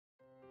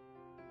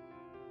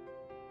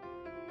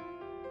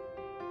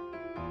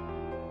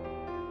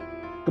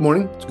Good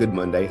morning. It's a good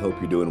Monday.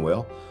 Hope you're doing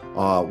well.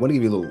 Want to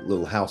give you a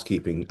little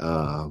housekeeping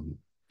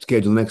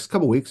schedule the next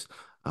couple weeks.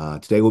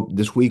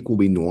 This week will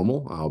be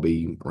normal. I'll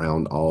be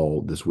around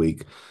all this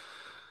week.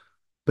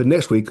 But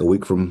next week, a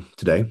week from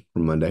today,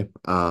 from Monday,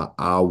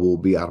 I will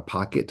be out of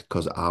pocket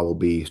because I will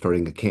be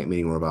starting a camp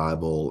meeting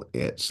revival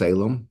at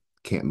Salem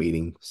camp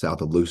meeting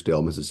south of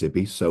Lucedale,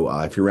 Mississippi. So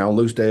if you're around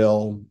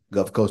Lucedale,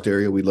 Gulf Coast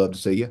area, we'd love to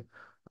see you.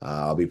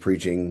 I'll be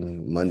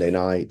preaching Monday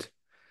night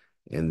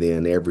and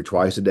then every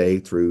twice a day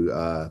through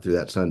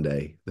that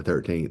Sunday, the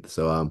 13th.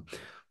 So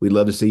we'd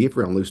love to see you if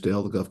you're on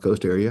Lucedale, the Gulf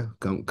Coast area.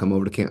 Come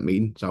over to camp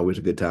meeting. It's always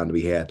a good time to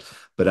be had.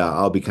 But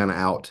I'll be kind of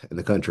out in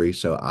the country,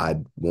 so I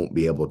won't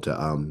be able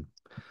to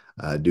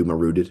do my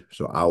rooted.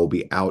 So I will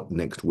be out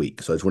next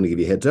week. So I just want to give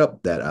you a heads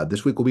up that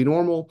this week will be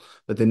normal,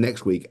 but then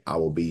next week I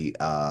will be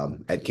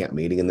at camp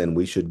meeting, and then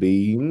we should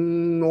be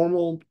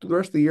normal the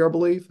rest of the year, I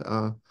believe.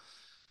 I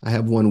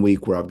have one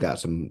week where I've got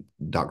some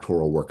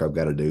doctoral work I've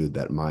got to do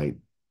that might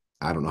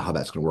I don't know how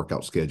that's going to work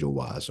out schedule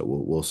wise, so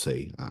we'll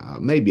see.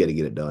 Maybe to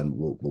get it done.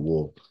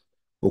 We'll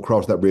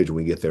cross that bridge when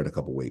we get there in a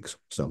couple weeks.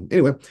 So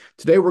anyway,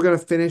 today we're going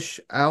to finish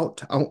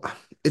out.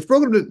 It's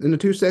broken into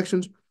two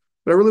sections,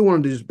 but I really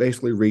wanted to just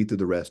basically read through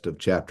the rest of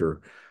chapter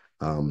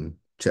to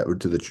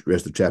the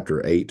rest of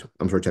chapter 8.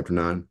 I'm sorry, chapter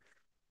 9.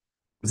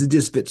 It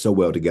just fits so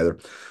well together.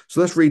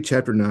 So let's read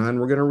chapter 9.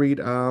 We're going to read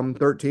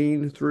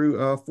 13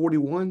 through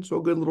 41. So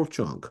a good little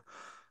chunk.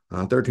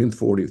 13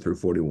 40 through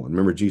 41.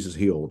 Remember, Jesus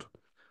healed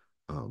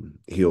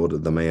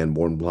the man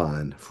born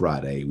blind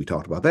Friday. We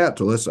talked about that.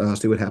 So let's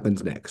see what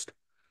happens next.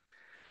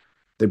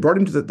 They brought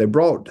to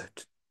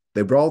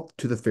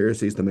the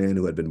Pharisees the man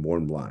who had been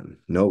born blind.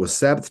 No, it was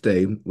Sabbath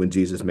day when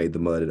Jesus made the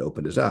mud and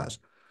opened his eyes.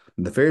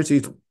 And the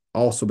Pharisees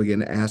also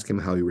began to ask him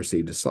how he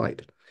received his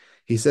sight.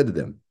 He said to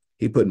them,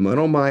 "He put mud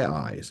on my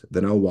eyes,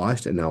 then I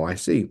washed, and now I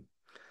see."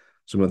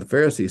 Some of the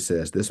Pharisees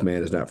says, "This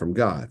man is not from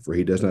God, for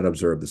he does not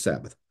observe the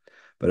Sabbath."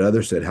 But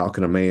others said, "How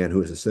can a man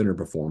who is a sinner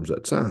perform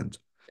such signs?"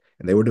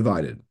 And they were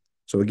divided.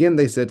 So again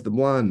they said to the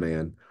blind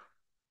man,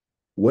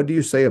 "What do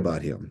you say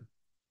about him?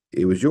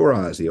 It was your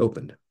eyes he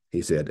opened."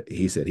 He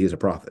is a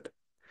prophet.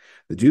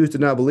 The Jews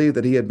did not believe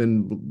that he had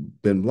been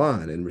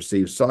blind and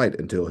received sight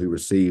until he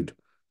received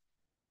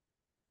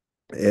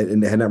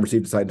and had not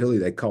received sight until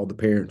they called the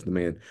parents of the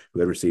man who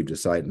had received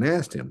his sight and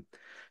asked him,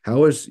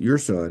 "How is your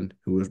son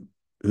who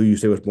you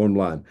say was born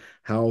blind?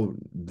 How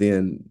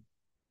then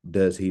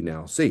does he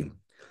now see?"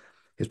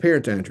 His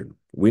parents answered,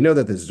 "We know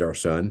that this is our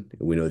son,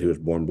 and we know that he was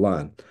born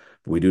blind,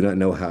 but we do not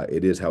know how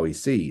he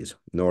sees,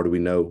 nor do we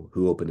know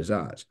who opened his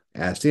eyes.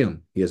 Ask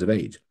him, he is of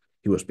age.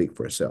 He will speak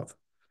for himself."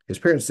 His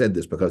parents said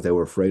this because they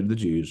were afraid of the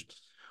Jews.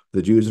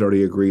 The Jews had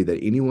already agreed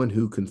that anyone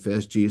who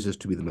confessed Jesus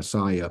to be the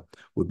Messiah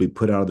would be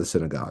put out of the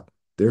synagogue.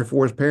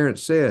 Therefore, his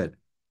parents said,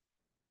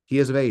 "He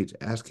is of age.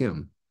 Ask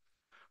him."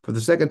 For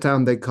the second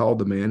time, they called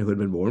the man who had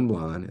been born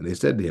blind, and they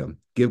said to him,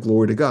 "Give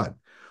glory to God.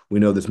 We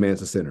know this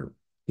man's a sinner."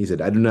 He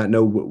said, "I do not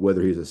know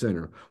whether he's a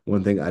sinner.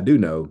 One thing I do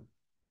know,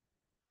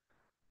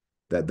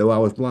 that though I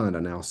was blind, I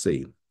now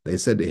see." They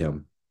said to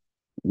him,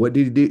 "What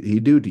did he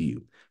do to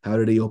you? How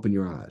did he open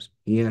your eyes?"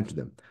 He answered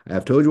them, "I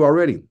have told you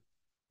already,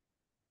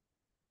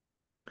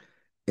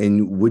 and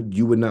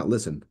you would not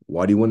listen.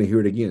 Why do you want to hear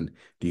it again?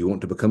 Do you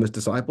want to become his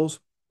disciples?"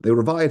 They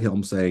reviled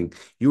him, saying,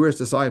 "You are his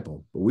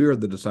disciple, but we are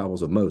the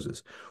disciples of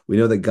Moses. We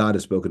know that God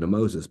has spoken to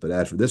Moses, but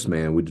as for this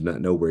man, we do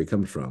not know where he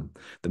comes from."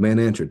 The man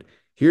answered,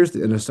 "Here's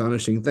an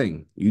astonishing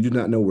thing. You do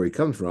not know where he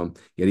comes from,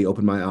 yet he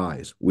opened my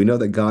eyes. We know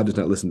that God does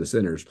not listen to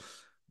sinners,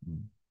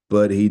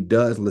 but he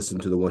does listen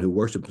to the one who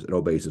worships and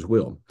obeys his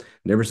will.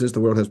 Never since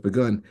the world has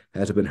begun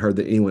has it been heard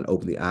that anyone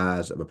opened the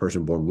eyes of a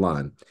person born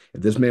blind.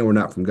 If this man were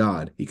not from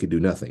God, he could do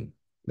nothing."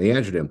 They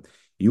answered him,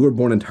 "You were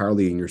born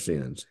entirely in your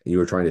sins, and you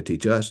were trying to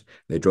teach us."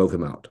 They drove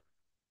him out.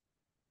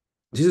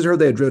 Jesus heard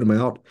they had driven him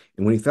out,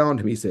 and when he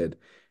found him, he said,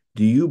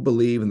 "Do you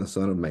believe in the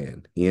Son of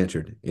Man?" He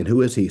answered, "And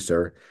who is he,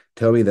 sir?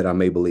 Tell me that I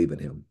may believe in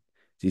him."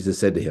 Jesus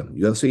said to him,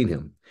 "You have seen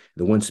him.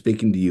 The one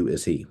speaking to you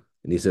is he."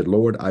 And he said,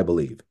 "Lord, I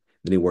believe."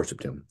 Then he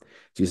worshiped him.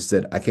 Jesus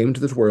said, "I came into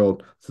this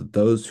world so that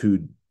those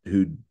who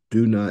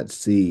do not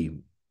see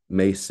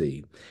may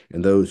see,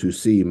 and those who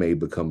see may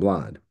become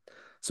blind."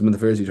 Some of the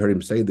Pharisees heard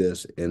him say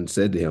this and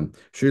said to him,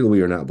 "Surely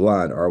we are not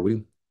blind, are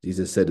we?"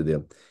 Jesus said to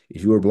them,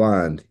 "If you were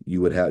blind,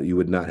 you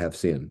would not have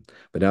sin.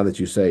 But now that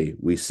you say,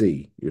 'We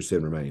see,' your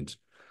sin remains."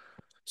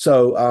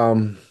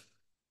 So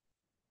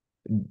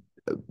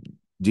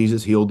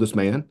Jesus healed this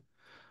man.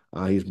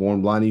 He's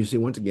born blind. And you see,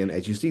 once again,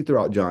 as you see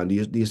throughout John, do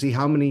you see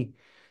how many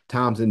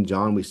times in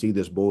John we see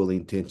this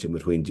boiling tension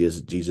between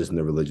Jesus and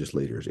the religious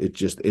leaders?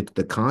 It's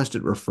the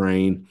constant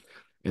refrain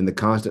and the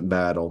constant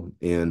battle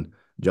in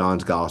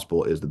John's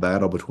gospel is the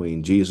battle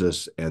between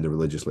Jesus and the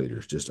religious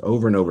leaders, just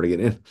over and over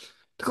again. And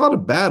to call it a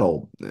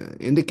battle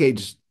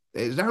indicates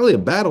it's not really a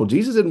battle.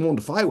 Jesus didn't want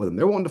to fight with them.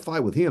 They're wanting to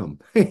fight with him.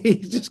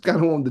 He's just kind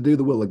of wanting to do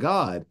the will of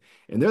God,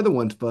 and they're the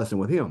ones fussing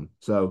with him.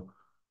 So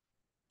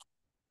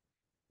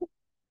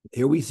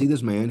here we see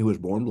this man who was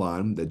born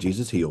blind that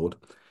Jesus healed.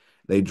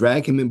 They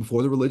drag him in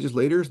before the religious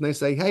leaders and they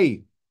say,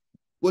 "Hey,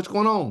 what's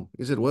going on?"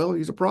 He said, "Well,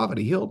 he's a prophet.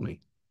 He healed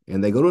me."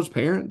 And they go to his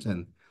parents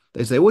and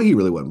they say, well, he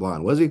really wasn't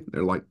blind, was he?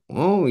 They're like,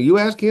 oh, you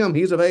ask him,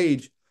 he's of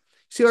age.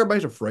 See,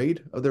 everybody's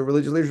afraid of their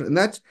religious leaders. And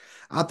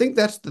I think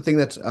that's the thing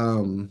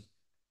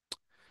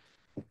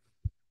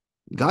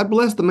God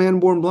bless the man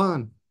born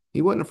blind.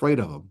 He wasn't afraid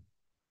of them.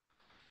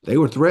 They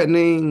were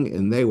threatening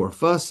and they were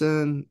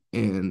fussing,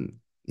 and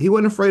he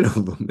wasn't afraid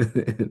of them.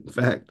 In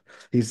fact,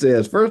 he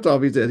says, first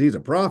off, he says he's a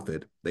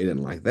prophet. They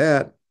didn't like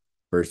that.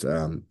 Verse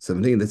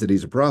 17, they said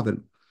he's a prophet.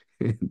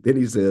 Then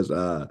he says,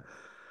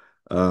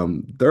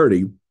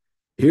 30,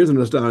 here's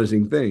an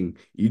astonishing thing.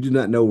 You do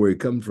not know where he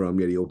comes from,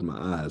 yet he opened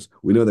my eyes.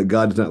 We know that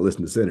God does not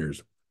listen to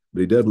sinners,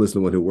 but he does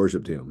listen to one who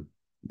worshiped him.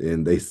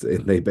 And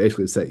they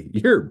basically say,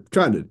 you're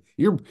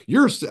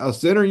a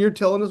sinner and you're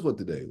telling us what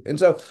to do. And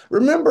so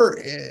remember,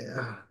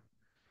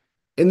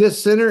 and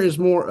this sinner is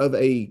more of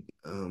a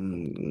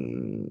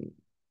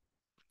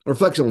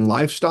reflection on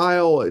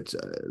lifestyle. It's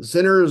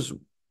sinners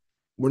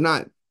were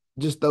not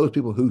just those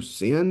people who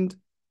sinned,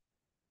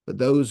 but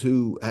those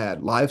who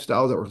had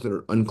lifestyles that were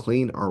considered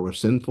unclean or were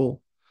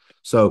sinful.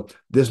 So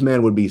this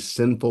man would be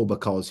sinful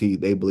because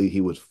they believe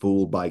he was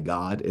fooled by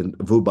God and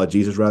fooled by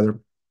Jesus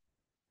rather.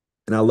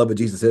 And I love what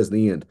Jesus says in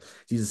the end.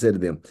 Jesus said to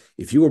them,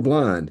 if you were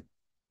blind,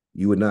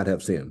 you would not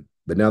have sin.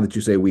 But now that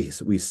you say we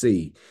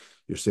see,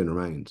 your sin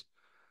remains.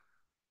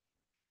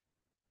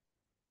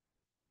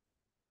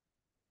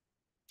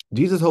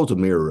 Jesus holds a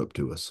mirror up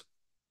to us.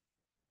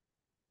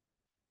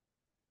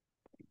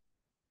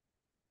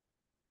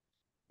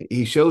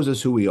 He shows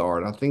us who we are.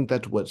 And I think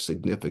that's what's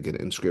significant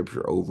in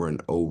scripture over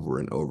and over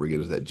and over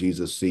again is that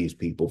Jesus sees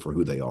people for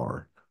who they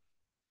are.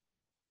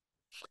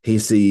 He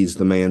sees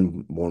the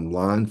man born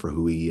blind for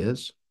who he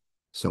is,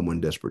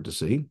 someone desperate to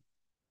see.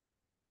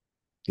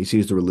 He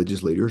sees the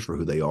religious leaders for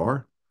who they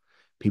are,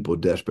 people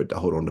desperate to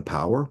hold on to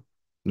power,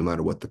 no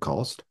matter what the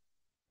cost.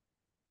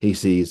 He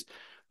sees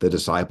the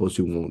disciples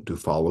who want to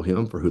follow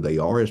him for who they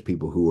are as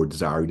people who are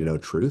desiring to know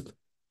truth.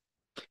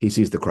 He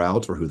sees the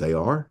crowds for who they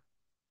are.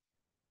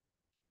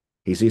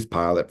 He sees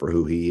Pilate for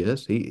who he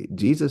is.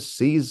 Jesus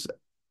sees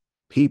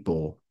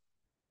people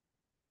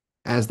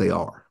as they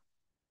are.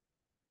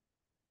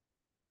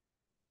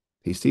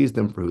 He sees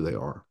them for who they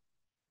are.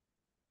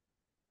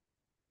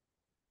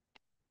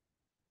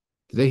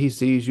 Today, he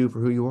sees you for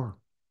who you are.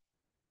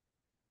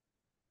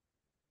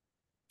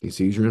 He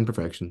sees your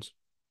imperfections.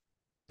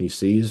 He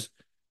sees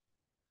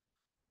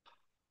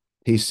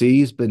he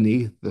sees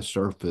beneath the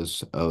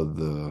surface of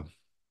the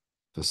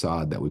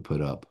facade that we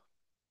put up.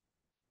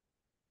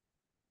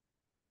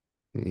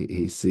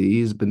 He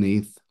sees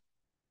beneath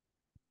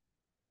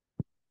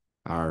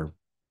our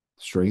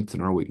strengths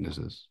and our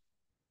weaknesses.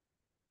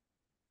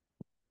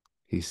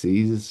 He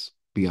sees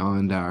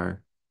beyond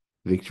our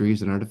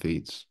victories and our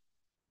defeats.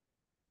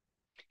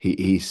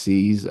 He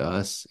sees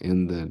us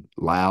in the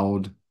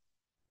loud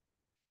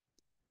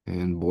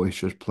and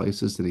boisterous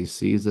places, and he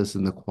sees us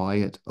in the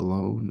quiet,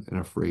 alone, and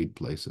afraid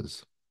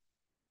places.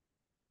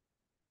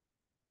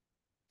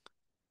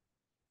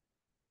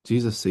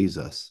 Jesus sees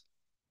us,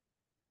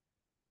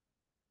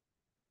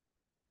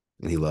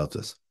 and he loves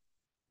us.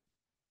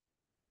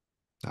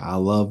 I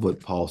love what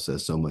Paul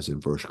says so much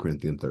in 1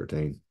 Corinthians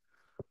 13,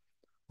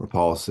 where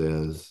Paul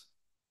says,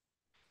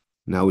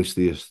 now we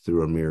see us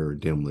through a mirror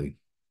dimly,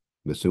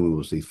 but soon we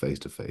will see face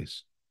to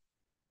face.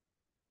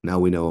 Now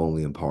we know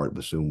only in part,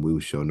 but soon we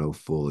shall know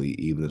fully,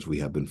 even as we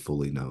have been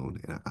fully known.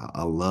 And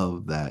I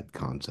love that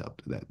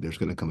concept that there's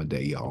going to come a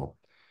day, y'all.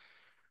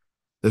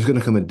 There's going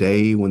to come a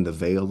day when the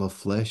veil of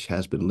flesh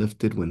has been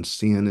lifted, when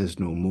sin is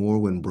no more,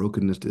 when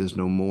brokenness is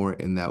no more,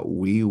 and that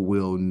we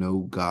will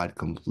know God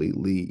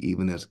completely,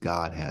 even as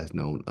God has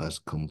known us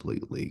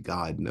completely.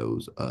 God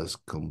knows us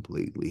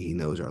completely. He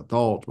knows our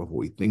thoughts before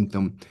we think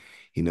them.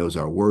 He knows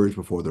our words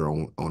before they're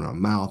on our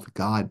mouth.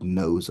 God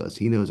knows us.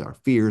 He knows our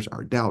fears,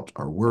 our doubts,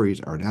 our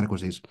worries, our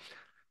inadequacies.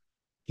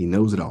 He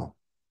knows it all.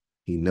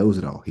 He knows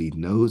it all. He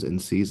knows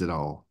and sees it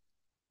all.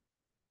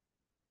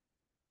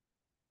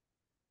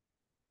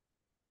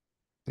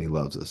 And he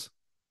loves us.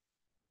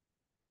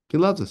 He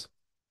loves us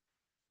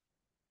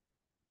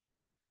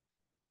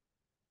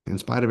in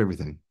spite of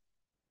everything.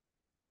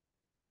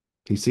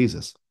 He sees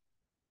us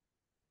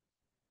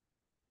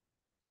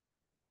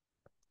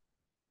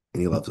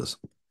and he loves us.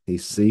 He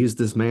sees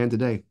this man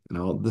today, and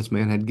all this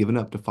man had given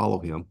up to follow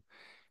him. And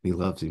he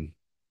loves him.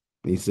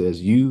 And he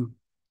says, you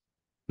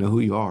know who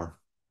you are.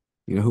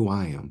 You know who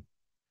I am.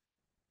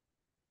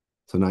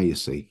 So now you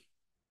see.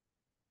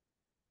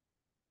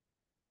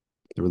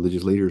 The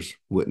religious leaders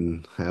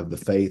wouldn't have the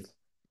faith.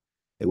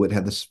 They wouldn't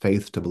have this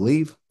faith to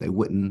believe. They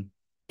wouldn't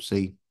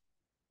see.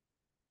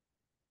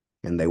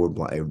 And they were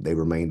blind. They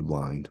remained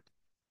blind.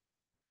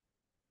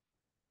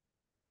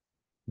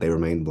 They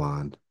remained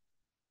blind.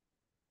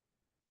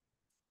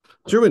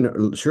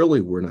 Surely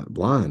we're not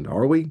blind,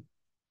 are we?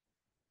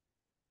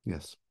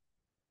 Yes.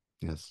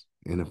 Yes.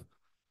 And if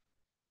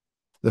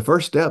the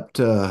first step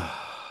to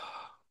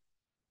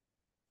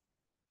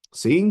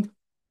seeing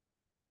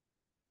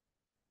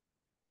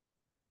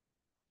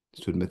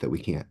is to admit that we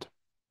can't.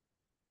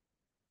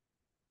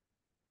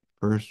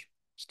 First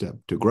step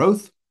to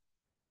growth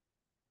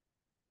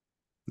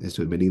is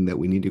to admitting that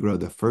we need to grow.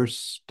 The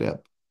first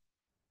step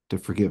to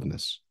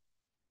forgiveness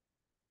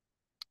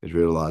is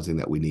realizing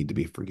that we need to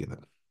be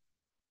forgiven.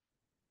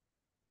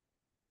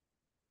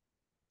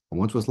 I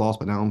once was lost,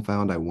 but now I'm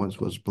found. I once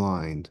was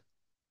blind,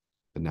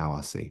 but now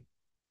I see.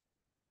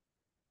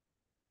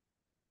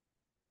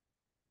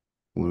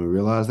 When we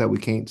realize that we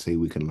can't see,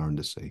 we can learn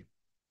to see.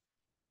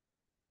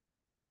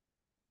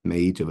 May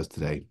each of us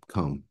today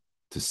come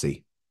to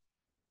see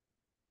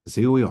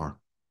who we are,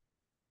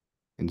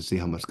 and to see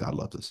how much God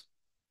loves us.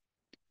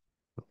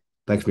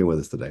 Thanks for being with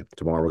us today.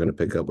 Tomorrow we're going to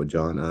pick up with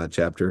John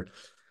chapter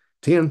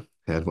 10.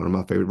 Has one of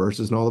my favorite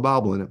verses in all the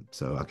Bible in it.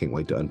 So I can't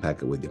wait to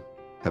unpack it with you.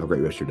 Have a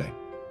great rest of your day.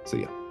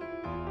 See ya.